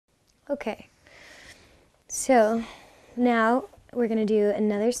Okay, so now we're going to do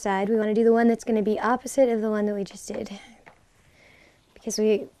another side. We want to do the one that's going to be opposite of the one that we just did, because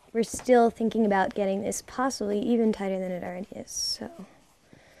we're still thinking about getting this possibly even tighter than it already is. So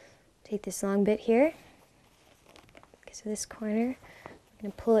take this long bit here, because of this corner. I'm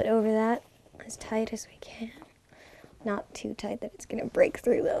going to pull it over that as tight as we can. Not too tight that it's going to break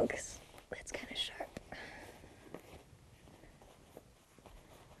through though, because that's kind of sharp.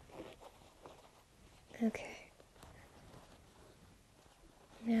 Okay.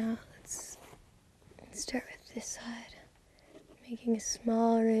 Now let's start with this side. Making a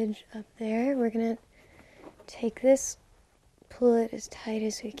small ridge up there. We're going to take this, pull it as tight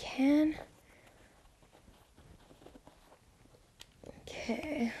as we can.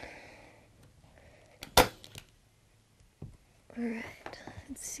 Okay. Alright,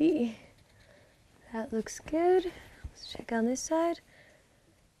 let's see. That looks good. Let's check on this side.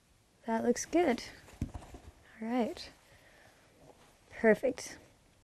 That looks good. Alright. Perfect.